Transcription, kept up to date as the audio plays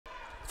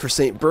For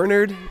St.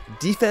 Bernard,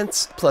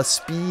 defense plus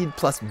speed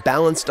plus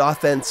balanced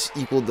offense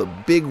equaled the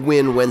big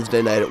win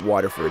Wednesday night at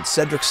Waterford.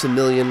 Cedrick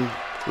Similien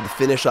with a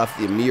finish off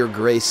the Amyre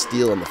Gray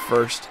steal in the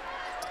first.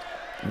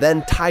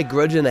 Then Ty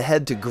Grudgeon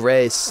ahead to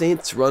Gray.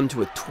 Saints run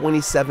to a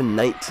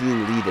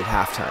 27-19 lead at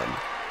halftime.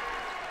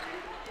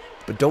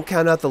 But don't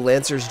count out the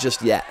Lancers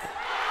just yet.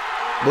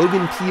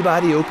 Logan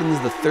Peabody opens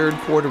the third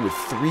quarter with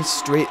 3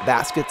 straight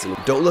baskets, and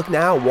don't look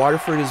now,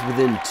 Waterford is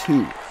within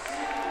 2.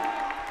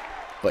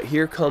 But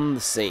here come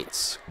the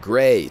Saints.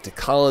 Gray to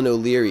Colin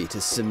O'Leary to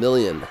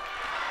Similien.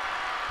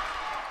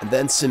 And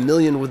then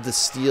Similien with the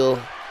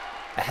steal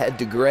ahead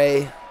to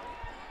Gray.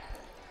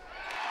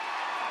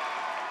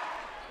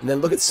 And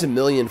then look at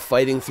Similien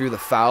fighting through the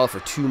foul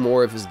for 2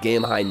 more of his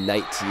game-high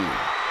 19.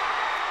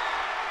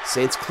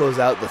 Saints close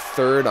out the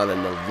third on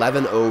an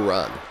 11-0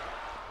 run.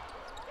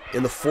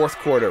 In the fourth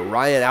quarter,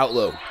 Ryan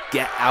Outlow,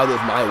 get out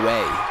of my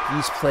way.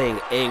 He's playing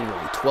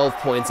angry. 12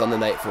 points on the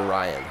night for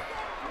Ryan.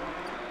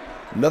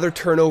 Another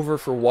turnover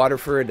for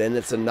Waterford, and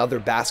it's another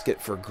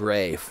basket for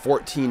Gray.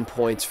 14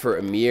 points for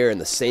Amyre, and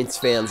the Saints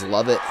fans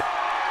love it.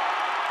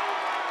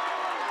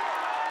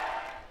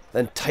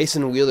 Then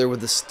Tyson Wheeler with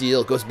the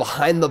steal goes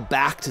behind the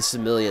back to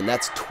Similien.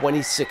 That's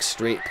 26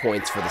 straight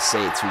points for the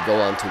Saints, who go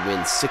on to win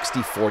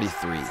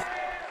 60-43.